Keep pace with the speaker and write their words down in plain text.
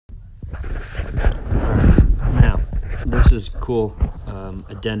this is cool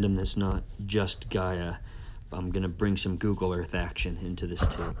addendum that's not just Gaia. I'm going to bring some Google Earth action into this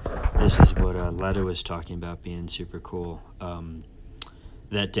too. This is what Letta was talking about being super cool.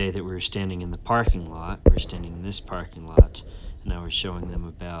 That day that we were standing in the parking lot, we were standing in this parking lot, and I was showing them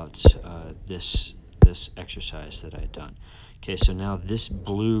about this exercise that I had done. Okay, so now this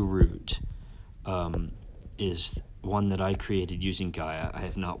blue route is one that I created using Gaia. I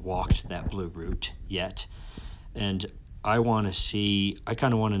have not walked that blue route yet, and I want to see, I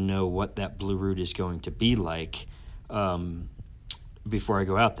kind of want to know what that blue route is going to be like before I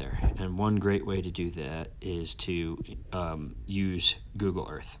go out there. And one great way to do that is to use Google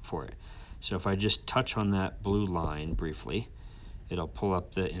Earth for it. So if I just touch on that blue line briefly, it'll pull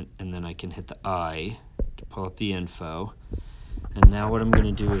up and then I can hit the I to pull up the info. And now what I'm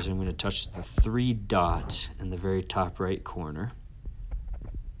going to do is I'm going to touch the 3 dots in the very top right corner.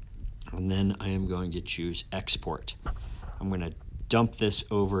 And then I am going to choose export. I'm going to dump this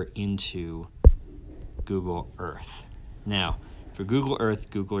over into Google Earth. Now, for Google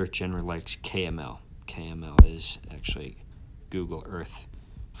Earth generally likes KML. KML is actually Google Earth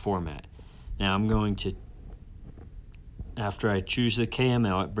format. Now I'm going to, after I choose the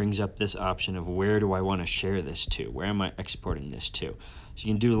KML, it brings up this option of where do I want to share this to? Where am I exporting this to? So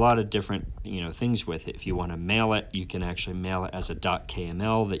you can do a lot of different things with it. If you want to mail it, you can actually mail it as a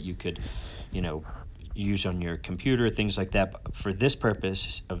 .kml that you could use on your computer, things like that. But for this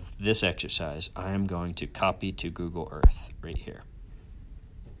purpose of this exercise, I am going to copy to Google Earth right here.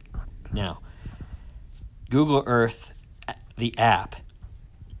 Now, Google Earth, the app,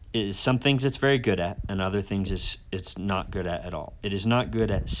 is some things it's very good at, and other things it's not good at all. It is not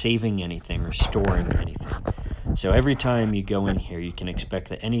good at saving anything or storing anything. So every time you go in here, you can expect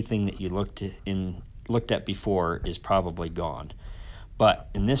that anything that you looked at before is probably gone. But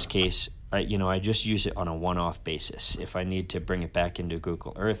in this case, I just use it on a one-off basis. If I need to bring it back into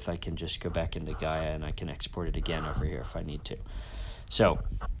Google Earth, I can just go back into Gaia and I can export it again over here if I need to. So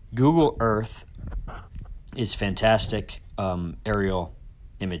Google Earth is fantastic aerial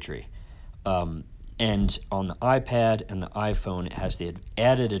imagery. And on the iPad and the iPhone, it has the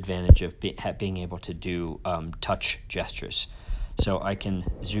added advantage of being able to do touch gestures. So I can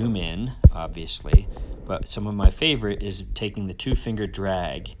zoom in, obviously, but some of my favorite is taking the 2-finger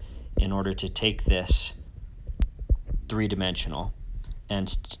drag in order to take this 3-dimensional and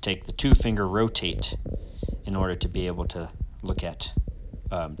to take the 2-finger rotate in order to be able to look at,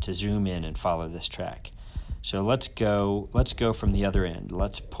 to zoom in and follow this track. So let's go from the other end.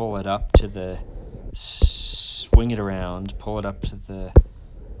 Let's pull it up to the, swing it around, pull it up to the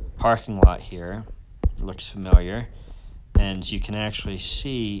parking lot here. It looks familiar. And you can actually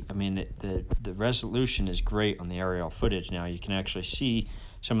see, the resolution is great on the aerial footage now. You can actually see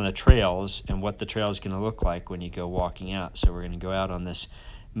some of the trails and what the trail is going to look like when you go walking out. So we're going to go out on this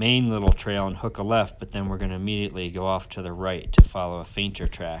main little trail and hook a left, but then we're going to immediately go off to the right to follow a fainter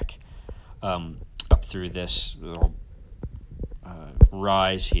track up through this little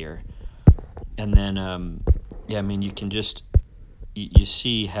rise here. And then, you can just, you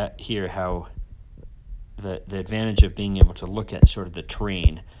see here how the advantage of being able to look at sort of the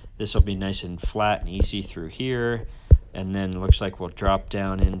terrain. This will be nice and flat and easy through here. And then looks like we'll drop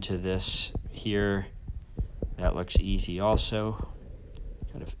down into this here. That looks easy also.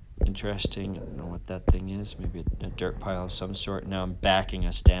 Kind of interesting. I don't know what that thing is. Maybe a dirt pile of some sort. Now I'm backing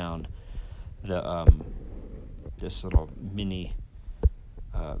us down the this little mini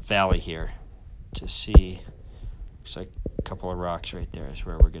valley here to see. Looks like a couple of rocks right there is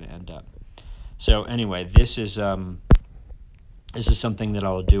where we're going to end up. So anyway, this is something that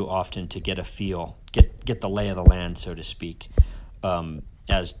I'll do often to get a feel, get the lay of the land, so to speak,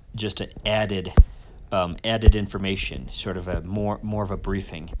 as just an added information, sort of a more of a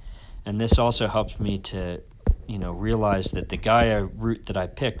briefing. And this also helps me to, realize that the Gaia route that I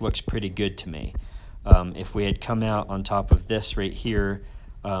picked looks pretty good to me. If we had come out on top of this right here,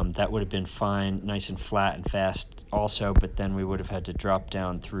 that would have been fine, nice and flat and fast also, but then we would have had to drop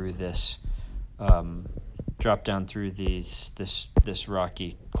down through this. This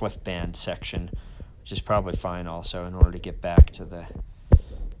rocky cliff band section, which is probably fine also in order to get back to the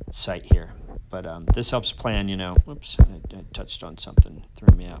site here. But this helps plan, whoops, I touched on something,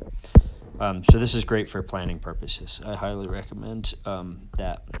 threw me out. So this is great for planning purposes. I highly recommend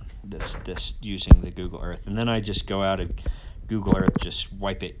this using the Google Earth. And then I just go out of Google Earth, just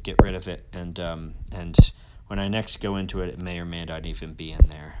wipe it, get rid of it, and when I next go into it, it may or may not even be in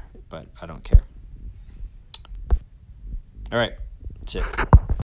there, but I don't care. All right, that's it.